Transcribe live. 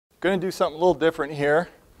going to do something a little different here.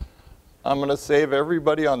 I'm going to save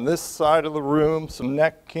everybody on this side of the room some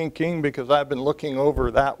neck kinking because I've been looking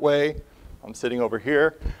over that way. I'm sitting over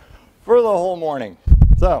here for the whole morning.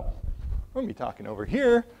 So I'm going to be talking over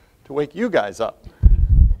here to wake you guys up.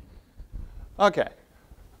 Okay.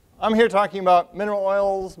 I'm here talking about mineral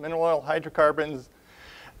oils, mineral oil hydrocarbons,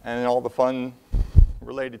 and all the fun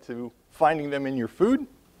related to finding them in your food.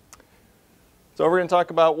 So we're going to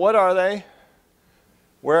talk about what are they,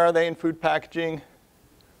 where are they in food packaging,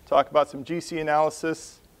 talk about some GC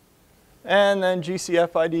analysis, and then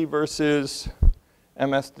GCFID versus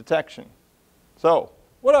MS detection. So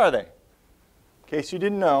what are they? In case you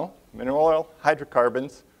didn't know, mineral oil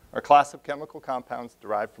hydrocarbons are a class of chemical compounds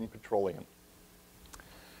derived from petroleum.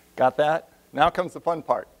 Got that? Now comes the fun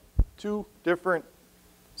part. Two different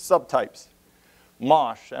subtypes.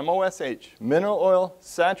 MOSH, M-O-S-H, mineral oil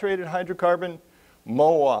saturated hydrocarbon.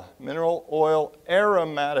 MOAH, mineral oil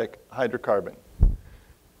aromatic hydrocarbon.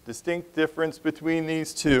 Distinct difference between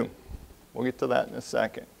these two. We'll get to that in a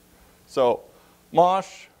second. So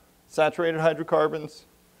MOSH, saturated hydrocarbons,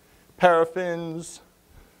 paraffins,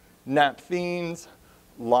 naphthenes,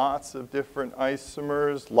 lots of different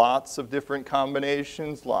isomers, lots of different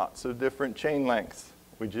combinations, lots of different chain lengths.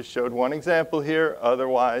 We just showed one example here,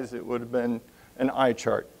 otherwise it would have been an eye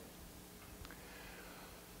chart.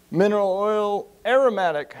 Mineral oil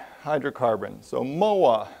aromatic hydrocarbon, so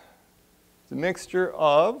MOAH. It's a mixture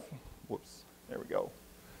of, whoops, there we go,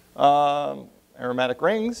 aromatic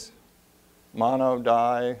rings, mono,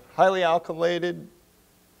 di, highly alkylated,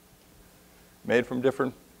 made from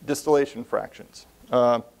different distillation fractions.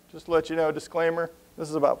 Just to let you know, disclaimer, this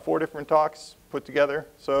is about 4 different talks put together,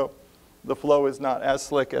 so the flow is not as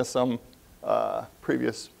slick as some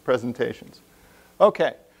previous presentations.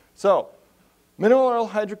 Okay, so mineral oil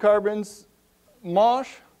hydrocarbons, MOSH,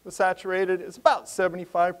 the saturated, is about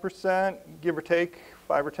 75%, give or take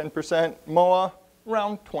 5 or 10%. MOAH,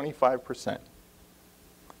 around 25%.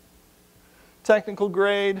 Technical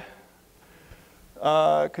grade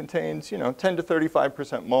contains, 10 to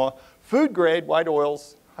 35% MOAH. Food grade, white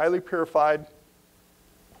oils, highly purified.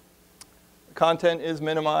 Content is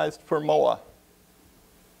minimized for MOAH.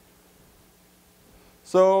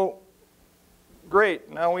 So,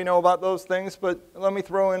 great, now we know about those things, but let me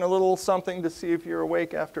throw in a little something to see if you're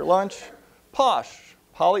awake after lunch. POSH,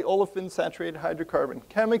 polyolefin saturated hydrocarbon,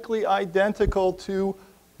 chemically identical to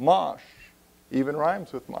MOSH, even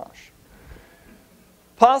rhymes with MOSH.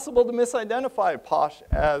 Possible to misidentify POSH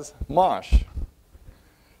as MOSH.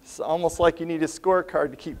 It's almost like you need a scorecard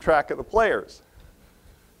to keep track of the players.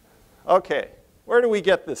 Okay, where do we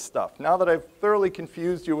get this stuff? Now that I've thoroughly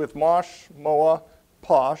confused you with MOSH, MOAH,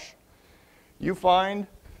 POSH, you find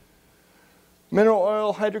mineral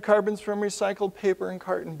oil hydrocarbons from recycled paper and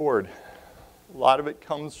carton board. A lot of it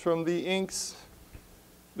comes from the inks,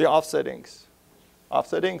 the offset inks.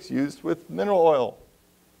 Offset inks used with mineral oil.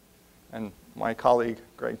 And my colleague,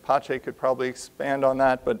 Greg Pache, could probably expand on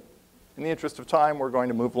that, but in the interest of time, we're going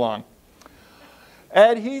to move along.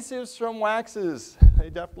 Adhesives from waxes. They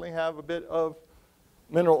definitely have a bit of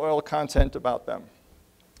mineral oil content about them.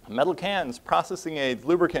 Metal cans, processing aids,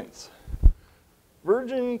 lubricants.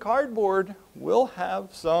 Virgin cardboard will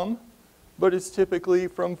have some, but it's typically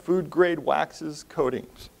from food-grade waxes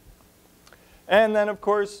coatings. And then, of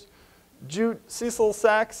course, jute sisal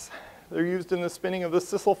sacks. They're used in the spinning of the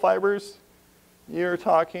sisal fibers. You're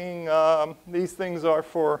talking, these things are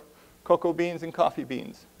for cocoa beans and coffee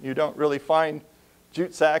beans. You don't really find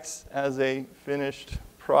jute sacks as a finished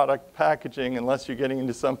product packaging unless you're getting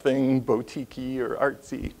into something boutique-y or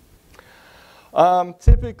artsy.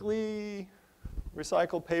 Typically,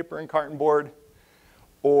 recycled paper and carton board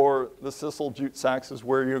or the sisal jute sacks is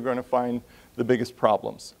where you're going to find the biggest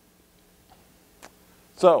problems.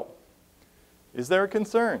 So, is there a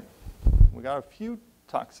concern? We got a few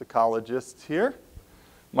toxicologists here.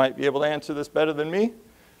 Might be able to answer this better than me.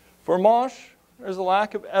 For MOSH, there's a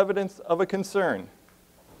lack of evidence of a concern.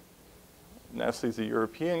 Nestlé's a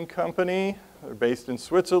European company. They're based in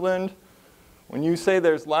Switzerland. When you say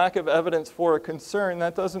there's lack of evidence for a concern,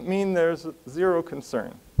 that doesn't mean there's zero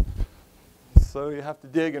concern. So you have to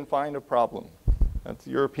dig and find a problem. That's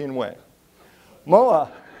the European way. MOAH.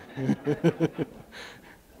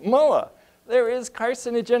 MOAH. There is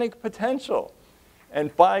carcinogenic potential.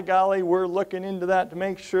 And by golly, we're looking into that to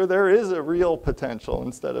make sure there is a real potential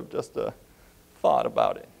instead of just a thought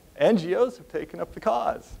about it. NGOs have taken up the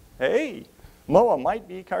cause. Hey, MOAH might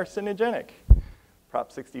be carcinogenic. Prop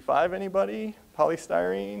 65, anybody?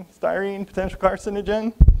 Polystyrene, styrene, potential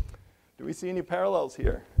carcinogen? Do we see any parallels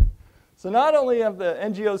here? So not only have the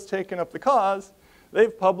NGOs taken up the cause,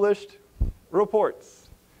 they've published reports.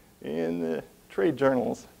 in the trade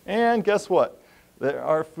journals. And guess what? There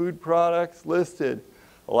are food products listed.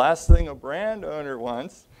 The last thing a brand owner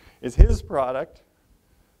wants is his product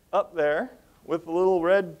up there with a little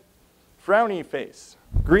red frowny face.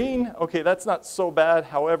 Green, okay, that's not so bad.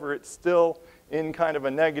 However, it's still in kind of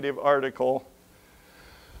a negative article.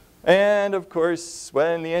 And of course,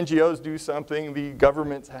 when the NGOs do something, the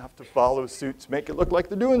governments have to follow suit to make it look like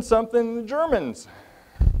they're doing something. The Germans,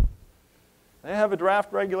 they have a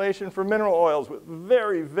draft regulation for mineral oils with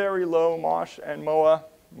very, very low MOSH and MOAH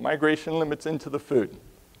migration limits into the food,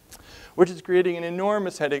 which is creating an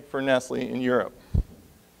enormous headache for Nestlé in Europe.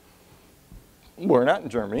 We're not in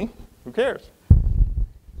Germany. Who cares?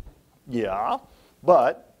 Yeah,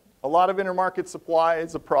 but a lot of intermarket supply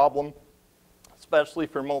is a problem, especially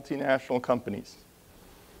for multinational companies.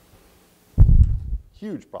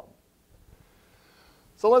 Huge problem.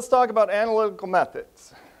 So let's talk about analytical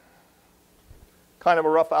methods. Kind of a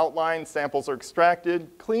rough outline. Samples are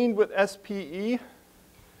extracted, cleaned with SPE,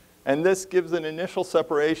 and this gives an initial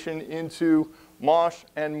separation into MOSH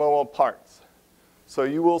and MOAH parts. So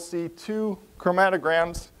you will see two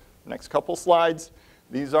chromatograms, next couple slides.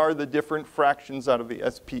 These are the different fractions out of the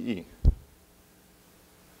SPE.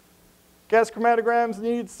 Gas chromatograms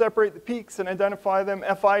need to separate the peaks and identify them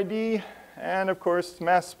FID, and of course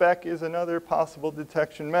mass spec is another possible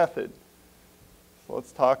detection method. So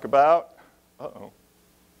let's talk about,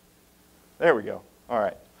 there we go. All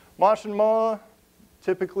right, MOSH and MOAH,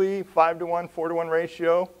 typically 5:1, 4:1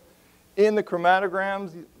 ratio. In the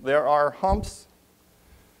chromatograms, there are humps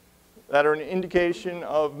that are an indication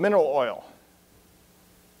of mineral oil.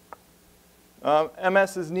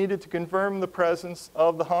 MS is needed to confirm the presence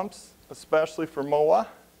of the humps, especially for MOAH.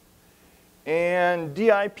 And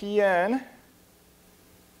DIPN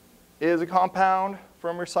is a compound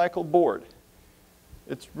from recycled board.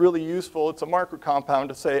 It's really useful. It's a marker compound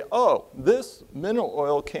to say, oh, this mineral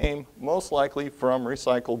oil came most likely from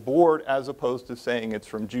recycled board, as opposed to saying it's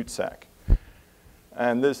from jute sack.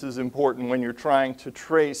 And this is important when you're trying to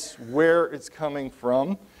trace where it's coming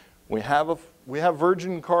from. We have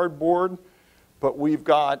virgin cardboard, but we've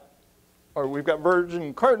got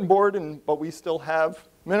virgin carton board, but we still have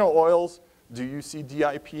mineral oils. Do you see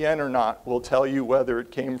DIPN or not? We'll tell you whether it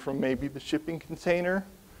came from maybe the shipping container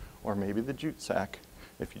or maybe the jute sack.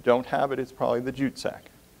 If you don't have it, it's probably the jute sack.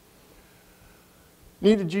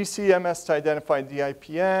 Need a GCMS to identify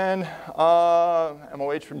DIPN.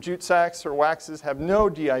 MOH from jute sacks or waxes have no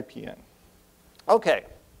DIPN. Okay,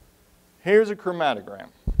 here's a chromatogram.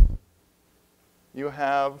 You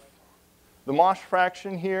have the MOSH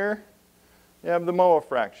fraction here. You have the MOAH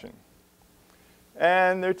fraction.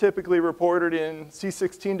 And they're typically reported in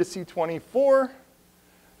C16 to C24,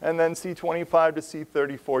 and then C25 to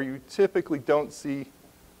C34. You typically don't see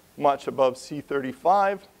much above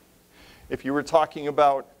C35. If you were talking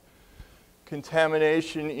about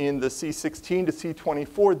contamination in the C16 to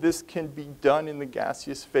C24, this can be done in the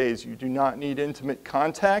gaseous phase. You do not need intimate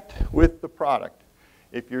contact with the product.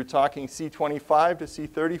 If you're talking C25 to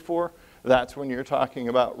C34, that's when you're talking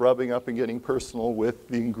about rubbing up and getting personal with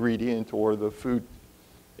the ingredient or the food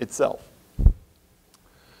itself.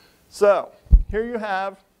 So here you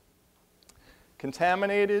have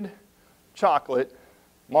contaminated chocolate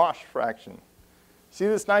MOSH fraction. See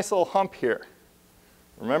this nice little hump here?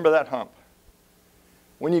 Remember that hump.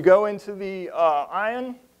 When you go into the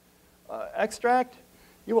ion extract,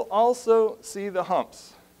 you will also see the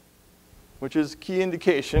humps, which is a key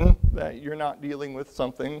indication that you're not dealing with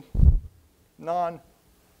something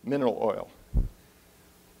non-mineral oil.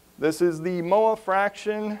 This is the MOAH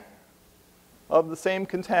fraction of the same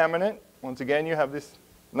contaminant. Once again, you have these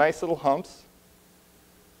nice little humps.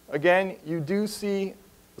 Again, you do see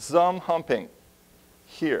some humping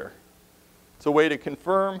here. It's a way to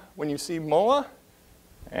confirm when you see MOAH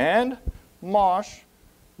and MOSH,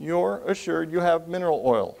 you're assured you have mineral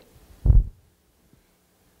oil.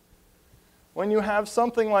 When you have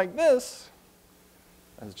something like this,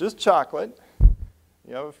 as just chocolate,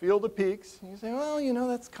 you have a field of peaks, and you say, well, you know,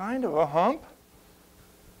 that's kind of a hump.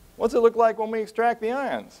 What's it look like when we extract the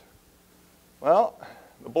ions? Well,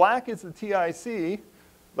 the black is the TIC,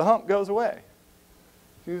 the hump goes away.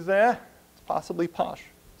 So you say, it's possibly posh.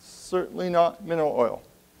 Certainly not mineral oil.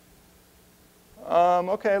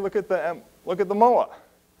 Okay, look at the MOAH.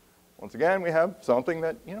 Once again, we have something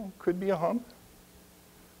that, you know, could be a hump.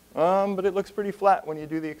 But it looks pretty flat when you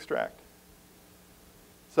do the extract.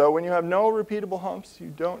 So when you have no repeatable humps, you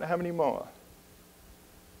don't have any MOAH.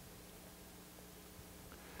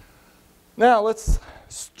 Now let's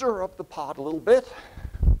stir up the pot a little bit.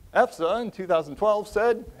 EFSA in 2012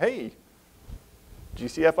 said, hey,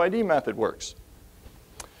 GCFID method works.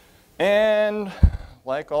 And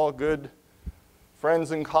like all good friends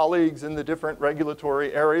and colleagues in the different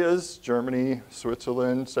regulatory areas, Germany,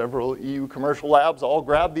 Switzerland, several EU commercial labs all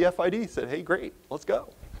grabbed the FID, said, hey, great, let's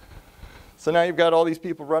go. So now you've got all these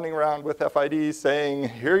people running around with FIDs saying,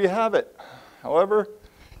 here you have it. However,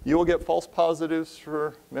 you will get false positives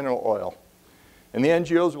for mineral oil. And the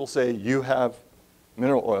NGOs will say, you have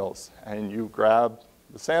mineral oils. And you grab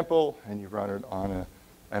the sample and you run it on a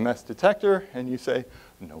MS detector and you say,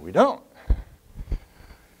 no, we don't.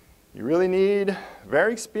 You really need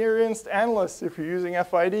very experienced analysts if you're using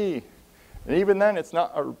FID. And even then, it's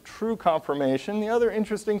not a true confirmation. The other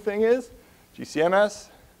interesting thing is, GCMS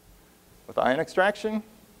with ion extraction,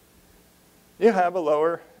 you have a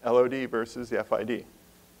lower LOD versus the FID.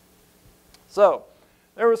 So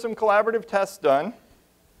there were some collaborative tests done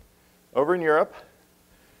over in Europe.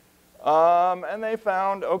 And they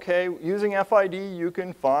found, OK, using FID, you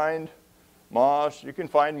can find MOSH, you can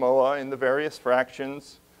find MOAH in the various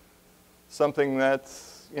fractions. Something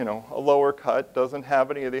that's, you know, a lower cut, doesn't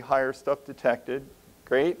have any of the higher stuff detected.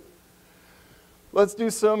 Great. Let's do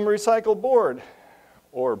some recycled board,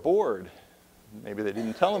 or board. Maybe they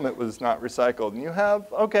didn't tell them it was not recycled. And you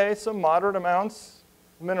have, OK, some moderate amounts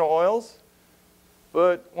of mineral oils.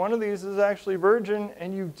 But one of these is actually virgin,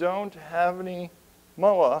 and you don't have any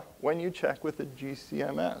MOAH when you check with the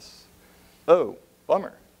GCMS. Oh,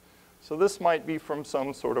 bummer. So this might be from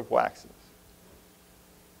some sort of waxes.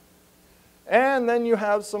 And then you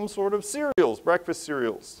have some sort of cereals, breakfast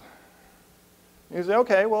cereals. You say,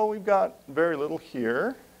 OK, well, we've got very little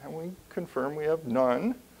here, and we confirm we have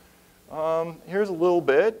none. Here's a little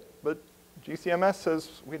bit, but GCMS says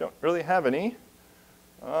we don't really have any.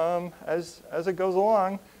 As it goes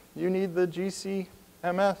along, you need the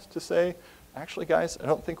GCMS to say, actually, guys, I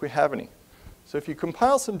don't think we have any. So if you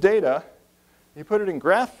compile some data, you put it in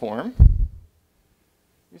graph form,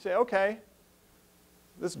 you say, OK,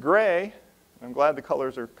 this gray, I'm glad the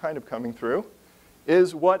colors are kind of coming through,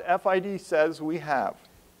 is what FID says we have.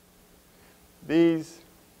 These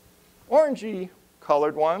orangey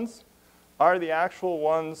colored ones are the actual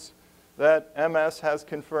ones that MS has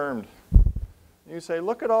confirmed. You say,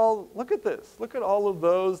 look at this. Look at all of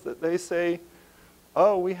those that they say,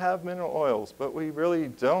 oh, we have mineral oils, but we really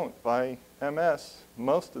don't by MS.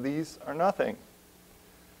 Most of these are nothing.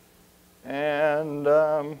 And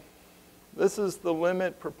this is the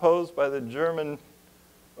limit proposed by the German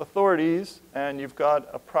authorities, and you've got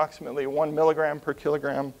approximately 1 milligram per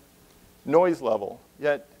kilogram noise level,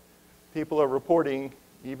 yet people are reporting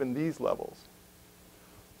even these levels.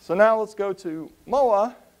 So now let's go to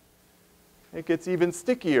MOAH. It gets even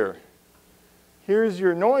stickier. Here's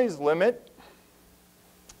your noise limit,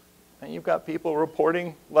 and you've got people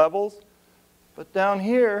reporting levels. But down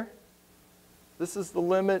here, this is the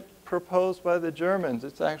limit proposed by the Germans.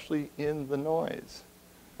 It's actually in the noise.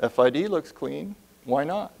 FID looks clean. Why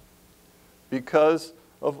not? Because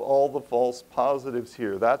of all the false positives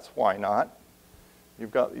here. That's why not.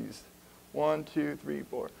 You've got these 1, 2, 3,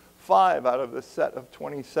 4, 5 out of the set of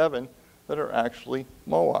 27 that are actually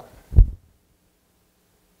MOAH.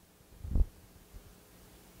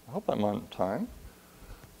 I hope I'm on time.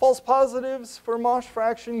 False positives for MOSH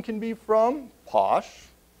fraction can be from POSH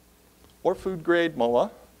or food grade MOAH,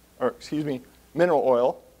 or excuse me, mineral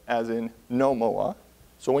oil, as in no MOAH.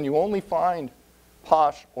 So when you only find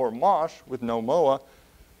POSH or MOSH with no MOAH,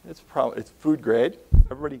 it's food grade.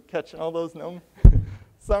 Everybody catching all those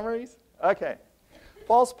summaries? Okay.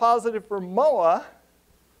 False positive for MOAH,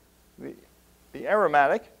 the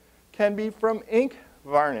aromatic, can be from ink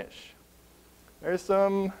varnish. There's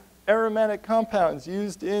some aromatic compounds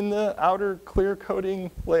used in the outer clear coating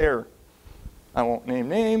layer. I won't name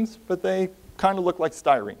names, but they kind of look like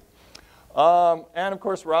styrene. And of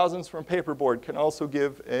course, rosins from paperboard can also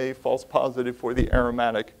give a false positive for the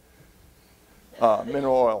aromatic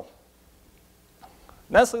mineral oil.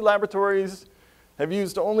 Nestlé laboratories have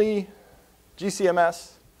used only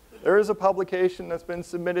GCMS. There is a publication that's been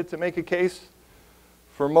submitted to make a case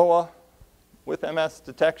for MOAH with MS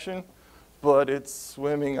detection, but it's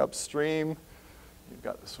swimming upstream. You've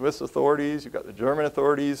got the Swiss authorities, you've got the German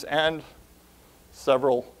authorities, and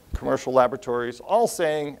several commercial laboratories all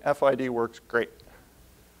saying FID works great.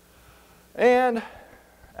 And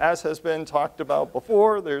as has been talked about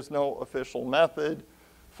before, there's no official method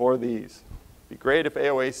for these. It'd be great if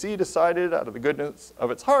AOAC decided out of the goodness of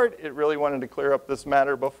its heart it really wanted to clear up this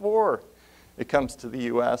matter before it comes to the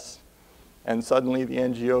US. And suddenly the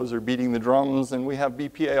NGOs are beating the drums and we have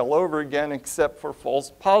BPA all over again except for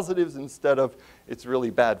false positives instead of it's really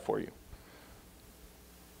bad for you.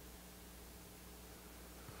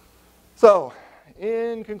 So,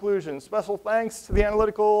 in conclusion, special thanks to the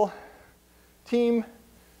Analytical team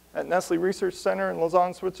at Nestlé Research Center in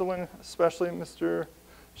Lausanne, Switzerland, especially Mr.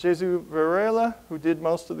 Jesus Varela, who did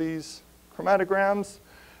most of these chromatograms.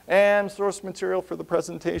 And source material for the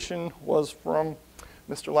presentation was from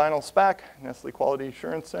Mr. Lionel Spack, Nestlé Quality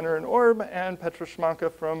Assurance Center in Orb, and Petra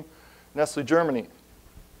Schmanke from Nestlé Germany.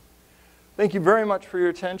 Thank you very much for your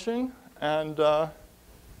attention, and I'm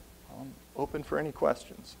open for any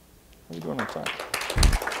questions. How are you doing on time?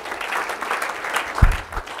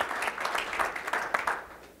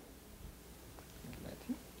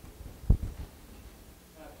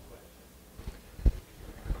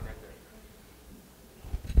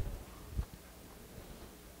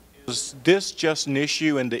 Is this just an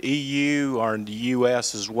issue in the EU or in the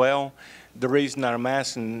US as well? The reason I'm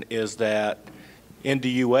asking is that in the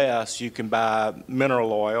US you can buy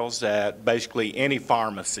mineral oils at basically any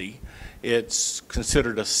pharmacy. It's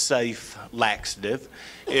considered a safe laxative.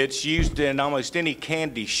 It's used in almost any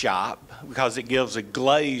candy shop because it gives a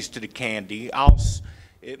glaze to the candy. Also,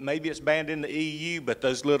 maybe it's banned in the EU, but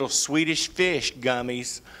those little Swedish fish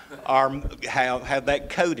gummies have that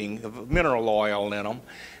coating of mineral oil in them.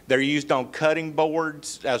 They're used on cutting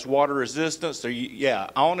boards as water resistance. Yeah,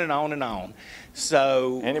 on and on and on.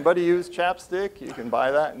 So anybody use chapstick? You can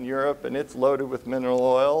buy that in Europe, and it's loaded with mineral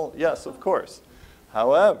oil. Yes, of course.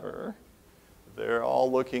 However, they're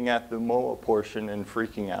all looking at the MOA portion and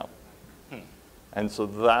freaking out. And so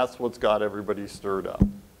that's what's got everybody stirred up.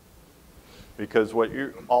 Because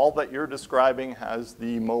all that you're describing has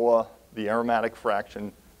the MOA, the aromatic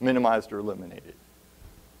fraction, minimized or eliminated.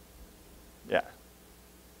 Yeah.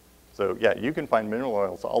 So yeah, you can find mineral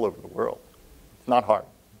oils all over the world. It's not hard.